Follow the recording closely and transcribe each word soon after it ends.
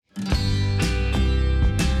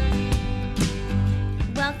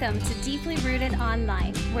Welcome to Deeply Rooted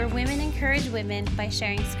Online, where women encourage women by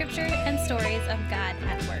sharing scripture and stories of God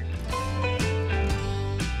at work.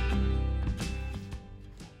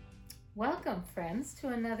 Welcome, friends, to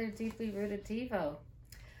another Deeply Rooted Devo.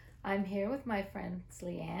 I'm here with my friends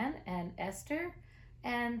LeaAnne and Esther,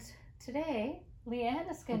 and today LeaAnne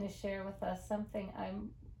is going to share with us something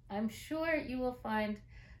I'm sure you will find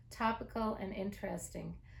topical and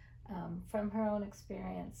interesting from her own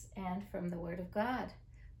experience and from the Word of God.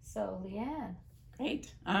 So, LeaAnne.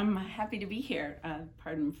 Great. I'm happy to be here.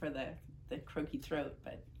 Pardon for the croaky throat,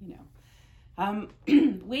 but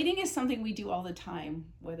waiting is something we do all the time,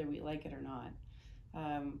 whether we like it or not.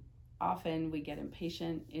 Often we get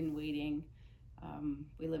impatient in waiting.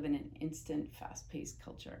 We live in an instant, fast-paced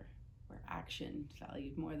culture where action is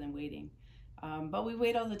valued more than waiting. But we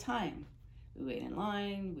wait all the time. We wait in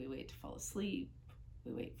line, we wait to fall asleep,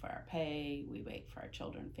 we wait for our pay, we wait for our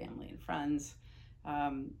children, family, and friends.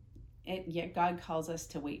 Yet God calls us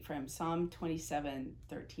to wait for him. Psalm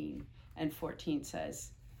 27:13 and 14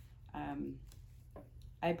 says,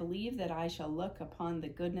 I believe that I shall look upon the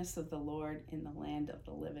goodness of the Lord in the land of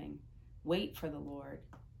the living. Wait for the Lord.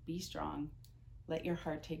 Be strong. Let your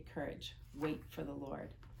heart take courage. Wait for the Lord.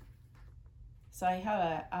 So I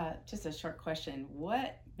have just a short question.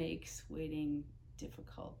 What makes waiting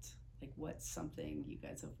difficult? Like, what's something you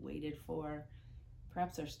guys have waited for,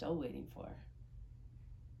 perhaps are still waiting for?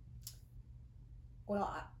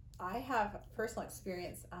 Well, I have personal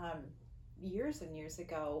experience years and years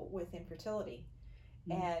ago with infertility.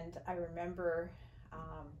 And I remember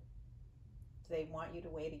they want you to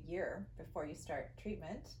wait a year before you start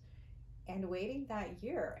treatment. And waiting that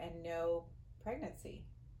year and no pregnancy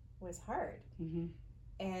was hard. Mm-hmm.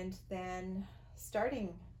 And then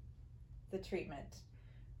starting the treatment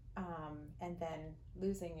and then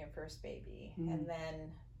losing your first baby and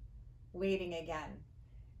then waiting again.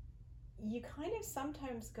 You kind of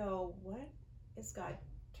sometimes go, what is God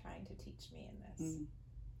trying to teach me in this?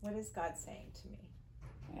 What is God saying to me?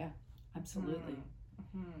 Yeah, absolutely.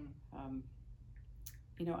 Mm-hmm.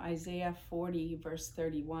 Isaiah 40 verse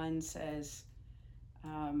 31 says,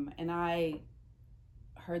 and I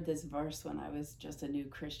heard this verse when I was just a new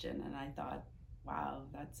Christian, and I thought, wow,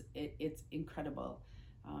 it's incredible.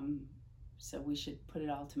 So we should put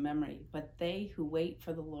it all to memory. But they who wait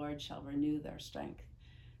for the Lord shall renew their strength.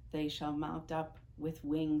 They shall mount up with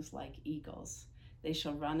wings like eagles. They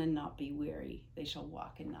shall run and not be weary. They shall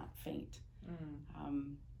walk and not faint.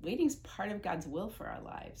 Waiting's part of God's will for our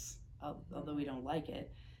lives, although we don't like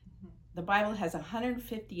it. The Bible has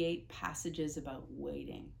 158 passages about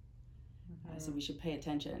waiting. So we should pay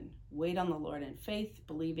attention. Wait on the Lord in faith,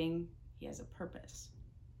 believing he has a purpose.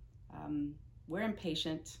 We're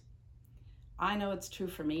impatient. I know it's true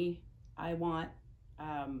for me. I want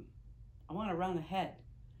to run ahead.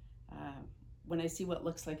 When I see what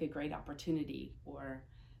looks like a great opportunity, or,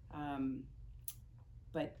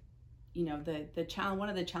 but the challenge. One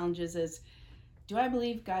of the challenges is, do I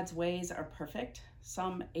believe God's ways are perfect?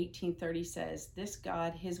 Psalm 18:30 says, "This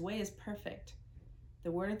God, his way is perfect.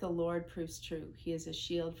 The word of the Lord proves true. He is a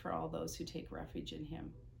shield for all those who take refuge in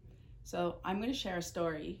him." So I'm going to share a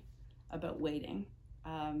story about waiting,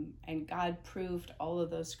 and God proved all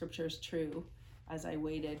of those scriptures true as I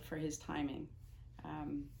waited for his timing.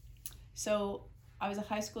 So I was a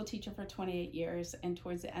high school teacher for 28 years, and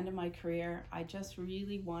towards the end of my career, I just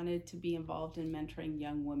really wanted to be involved in mentoring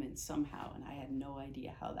young women somehow, and I had no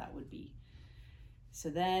idea how that would be. So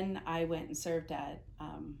then I went and served at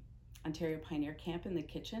Ontario Pioneer Camp in the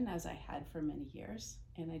kitchen, as I had for many years,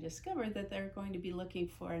 and I discovered that they're going to be looking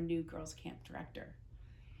for a new girls' camp director.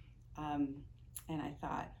 And I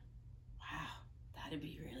thought, wow, that'd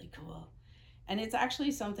be really cool. And it's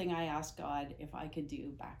actually something I asked God if I could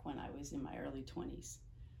do back when I was in my early 20s.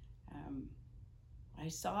 I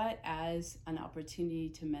saw it as an opportunity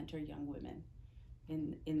to mentor young women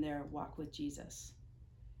in their walk with Jesus.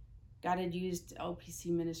 God had used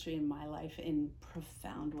LPC ministry in my life in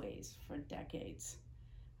profound ways for decades.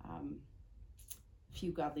 A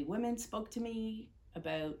few godly women spoke to me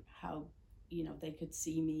about how, they could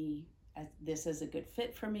see me as a good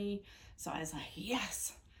fit for me. So I was like,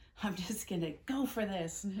 yes, I'm just going to go for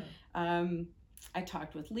this. I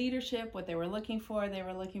talked with leadership, what they were looking for. They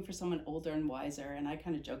were looking for someone older and wiser. And I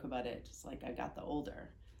kind of joke about it, just like, I got the older.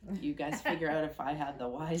 You guys figure out if I had the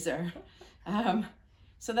wiser.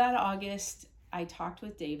 So that August, I talked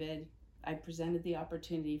with David. I presented the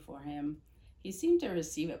opportunity for him. He seemed to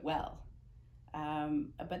receive it well.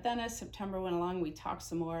 But then as September went along, we talked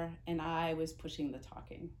some more, and I was pushing the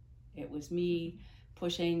talking. It was me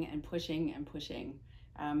pushing and pushing and pushing,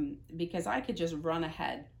 because I could just run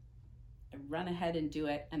ahead run ahead and do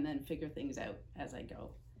it and then figure things out as I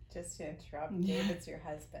go. Just to interrupt, David's your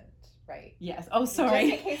husband, right? Yes. Oh,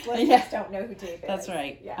 sorry. Just in case listeners don't know who David That's is.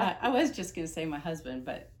 right. Yeah. I was just going to say my husband,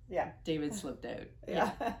 but yeah, David slipped out.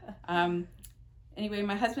 Yeah. Anyway,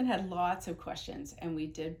 my husband had lots of questions, and we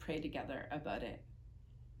did pray together about it.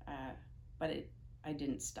 But I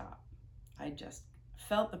didn't stop. I just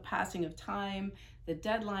felt the passing of time. The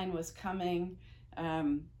deadline was coming.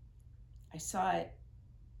 I saw it,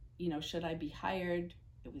 should I be hired?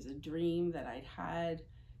 It was a dream that I'd had.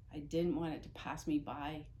 I didn't want it to pass me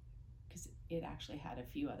by because it actually had a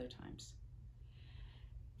few other times.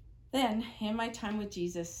 Then, in my time with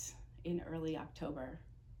Jesus in early October,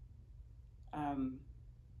 a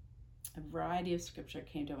variety of scripture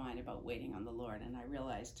came to mind about waiting on the Lord, and I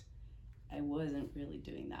realized I wasn't really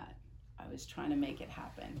doing that. I was trying to make it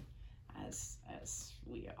happen, as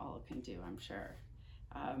we all can do, I'm sure.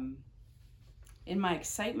 In my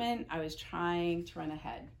excitement, I was trying to run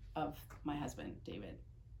ahead of my husband, David.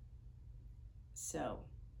 So,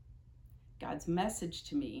 God's message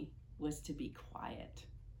to me was to be quiet,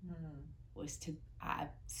 was to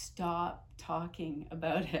stop talking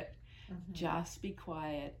about it, just be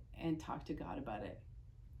quiet and talk to God about it.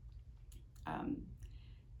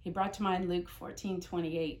 He brought to mind Luke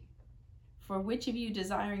 14:28. For which of you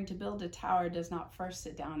desiring to build a tower does not first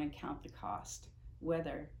sit down and count the cost,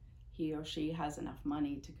 whether he or she has enough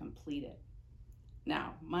money to complete it?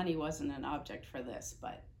 Now, money wasn't an object for this,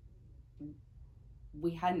 but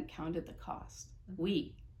we hadn't counted the cost.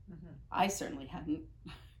 I certainly hadn't.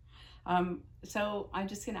 So I'm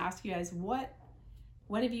just going to ask you guys, what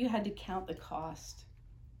have you had to count the cost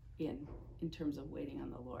in terms of waiting on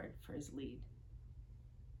the Lord for his lead?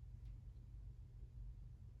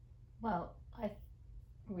 Well, I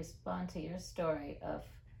respond to your story of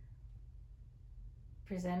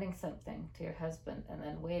presenting something to your husband and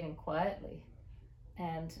then waiting quietly.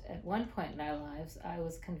 And at one point in our lives, I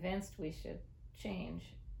was convinced we should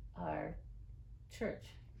change our church.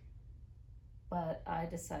 But I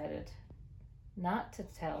decided not to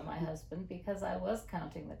tell my husband because I was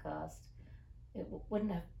counting the cost. It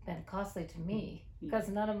wouldn't have been costly to me because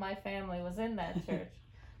none of my family was in that church,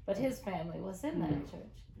 but his family was in that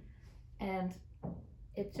church. And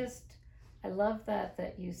it just, I love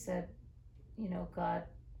that you said, God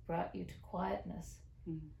brought you to quietness.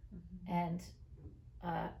 And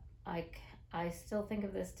I still think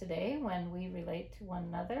of this today when we relate to one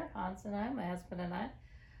another, Hans and I, my husband and I.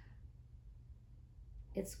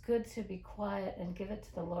 It's good to be quiet and give it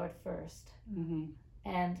to the Lord first.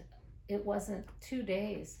 And it wasn't 2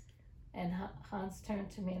 days. And Hans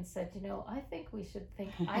turned to me and said, I think we should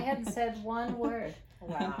think, I hadn't said one word.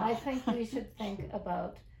 Wow. I think we should think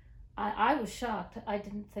about, I was shocked. I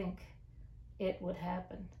didn't think it would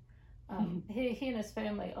happen. He and his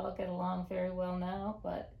family all get along very well now,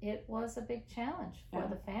 but it was a big challenge for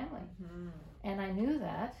the family. And I knew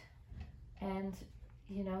that. And,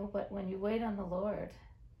 but when you wait on the Lord,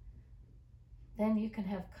 then you can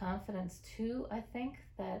have confidence too, I think,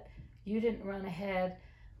 that you didn't run ahead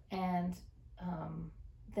and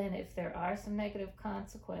then if there are some negative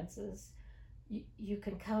consequences, you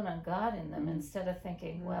can count on God in them instead of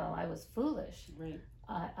thinking, well, I was foolish. Right.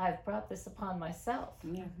 I've brought this upon myself.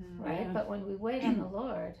 Right? Yeah. But when we wait on the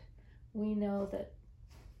Lord, we know that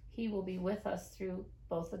he will be with us through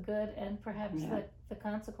both the good and perhaps the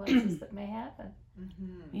consequences that may happen.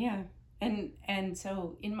 Yeah. And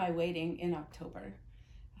so in my waiting in October,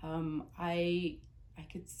 I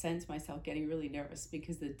could sense myself getting really nervous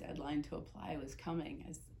because the deadline to apply was coming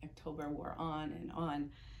as October wore on and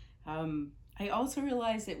on. I also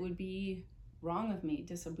realized it would be wrong of me,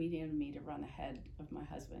 disobedient of me to run ahead of my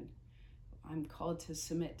husband. I'm called to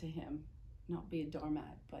submit to him, not be a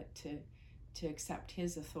doormat, but to accept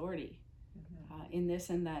his authority in this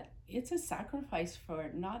and that. It's a sacrifice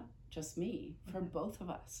for not just me, for both of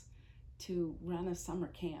us to run a summer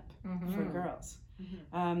camp for girls.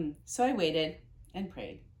 So I waited and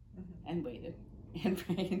prayed and waited and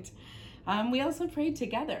prayed. We also prayed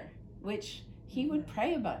together, which he would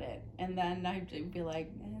pray about it. And then I'd be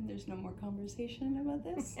like, man, there's no more conversation about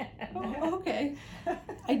this? Oh, okay.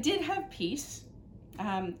 I did have peace.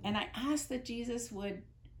 And I asked that Jesus would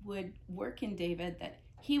work in David, that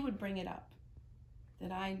he would bring it up,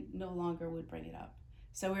 that I no longer would bring it up.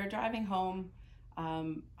 So we were driving home.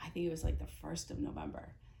 I think it was like the 1st of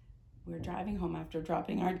November. We were driving home after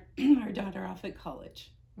dropping our daughter off at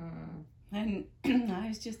college. And I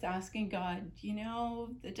was just asking God,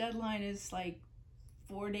 the deadline is like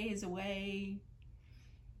 4 days away.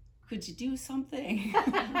 Could you do something?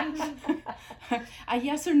 A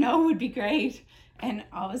yes or no would be great. And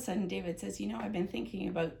all of a sudden David says, I've been thinking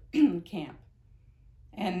about camp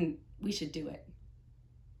and we should do it.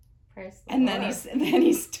 Praise the And Lord. then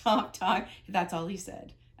he stopped talking. That's all he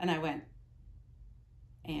said. And I went,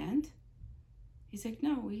 and? He's like,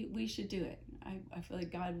 no, we should do it. I feel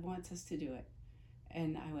like God wants us to do it.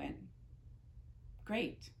 And I went,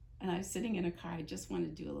 great. And I was sitting in a car. I just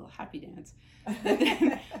wanted to do a little happy dance.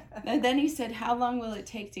 And then he said, how long will it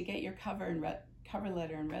take to get your cover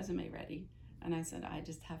letter and resume ready? And I said, I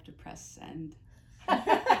just have to press send.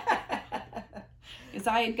 Because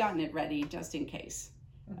I had gotten it ready just in case.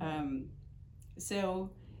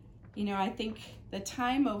 So, I think the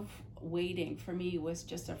time of waiting for me was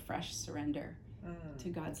just a fresh surrender to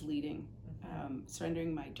God's leading,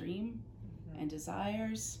 surrendering my dream and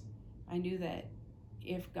desires. I knew that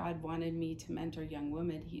if God wanted me to mentor young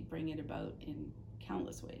women, he'd bring it about in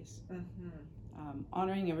countless ways.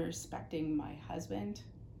 Honoring and respecting my husband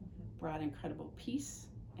brought incredible peace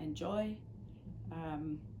and joy,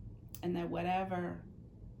 and that whatever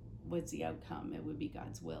was the outcome, it would be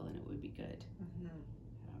God's will and it would be good.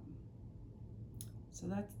 So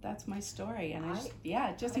that's my story, and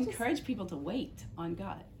I just encourage people to wait on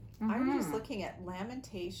God. I'm just looking at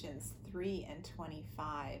Lamentations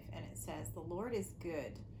 3:25, and it says, "The Lord is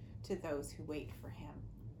good to those who wait for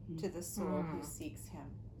him, to the soul who seeks him.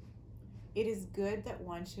 It is good that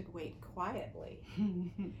one should wait quietly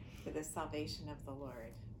for the salvation of the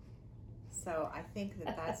Lord." So I think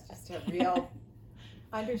that's just a real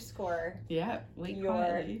underscore. Wait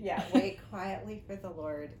quietly. Wait quietly for the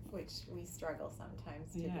Lord, which we struggle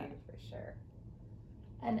sometimes to do, for sure.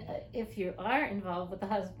 And if you are involved with the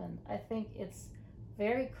husband, I think it's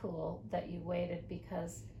very cool that you waited,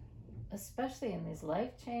 because especially in these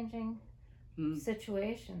life-changing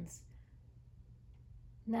situations,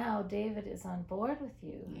 now David is on board with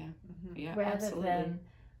you. Rather absolutely. than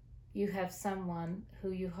you have someone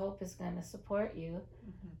who you hope is going to support you.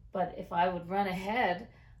 But if I would run ahead,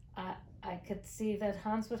 I could see that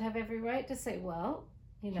Hans would have every right to say, well,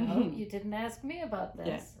 you didn't ask me about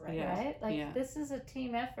this, right? Like, this is a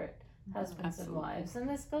team effort, husbands and wives, and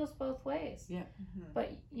this goes both ways.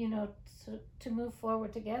 But, to move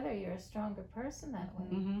forward together, you're a stronger person that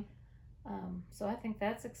way. So I think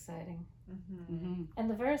that's exciting. And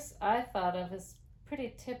the verse I thought of is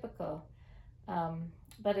pretty typical,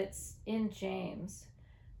 but it's in James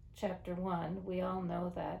chapter 1. We all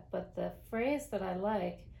know that, but the phrase that I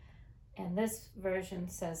like, and this version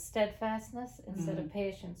says steadfastness instead of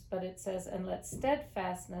patience, but it says, "And let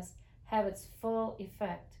steadfastness have its full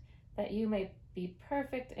effect, that you may be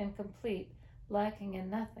perfect and complete, lacking in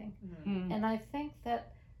nothing." And I think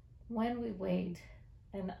that when we wait,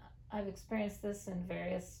 and I've experienced this in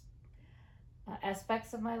various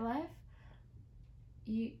aspects of my life,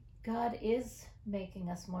 God is making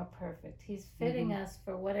us more perfect. He's fitting us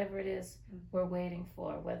for whatever it is we're waiting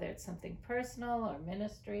for, whether it's something personal or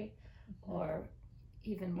ministry, or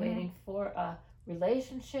even waiting for a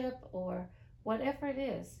relationship, or whatever it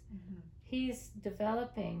is. He's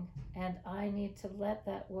developing, and I need to let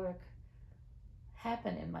that work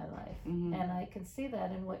happen in my life. And I can see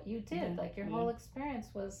that in what you did. Like, your whole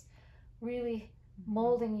experience was really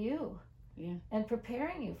molding you and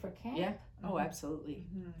preparing you for camp. Oh, absolutely.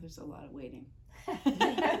 There's a lot of waiting.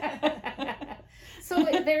 So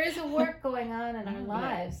there is a work going on in our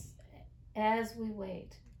lives as we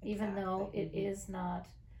wait, even though it is not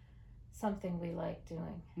something we like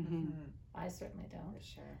doing. I certainly don't. For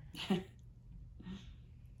sure.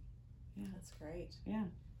 That's great.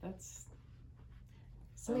 That's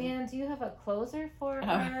so. LeaAnne, do you have a closer for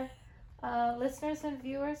our listeners and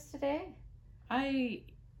viewers today? I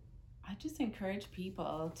just encourage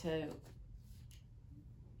people to,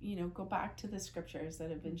 go back to the scriptures that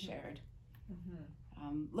have been shared.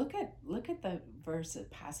 Look at the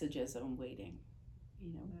passages on waiting.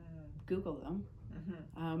 Google them,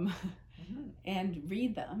 and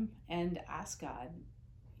read them, and ask God,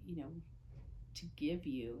 to give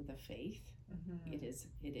you the faith. It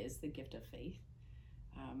is the gift of faith.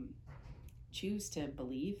 Choose to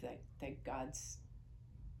believe that God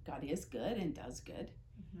is good and does good,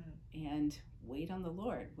 and wait on the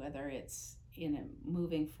Lord, whether it's in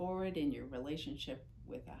moving forward in your relationship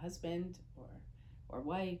with a husband or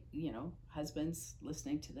wife, husbands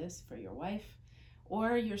listening to this, for your wife,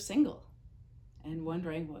 or you're single and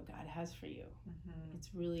wondering what God has for you.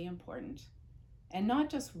 It's really important. And not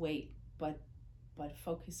just wait, but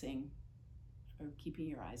focusing or keeping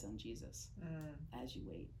your eyes on Jesus as you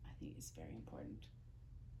wait, I think is very important.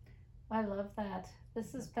 I love that.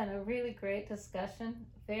 This has been a really great discussion,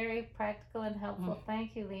 very practical and helpful.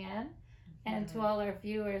 Thank you, LeaAnne. And to all our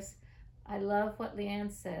viewers, I love what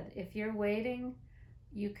LeaAnne said. If you're waiting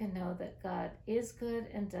you can know that God is good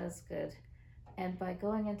and does good. And by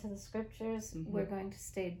going into the scriptures, we're going to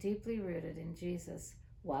stay deeply rooted in Jesus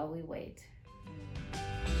while we wait.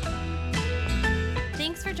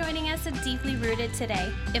 Thanks for joining us at Deeply Rooted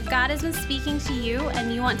today. If God has been speaking to you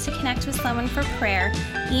and you want to connect with someone for prayer,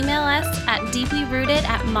 email us at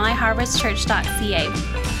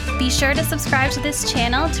deeplyrooted@myharvestchurch.ca. Be sure to subscribe to this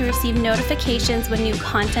channel to receive notifications when new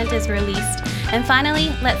content is released. And finally,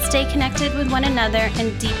 let's stay connected with one another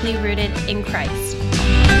and deeply rooted in Christ.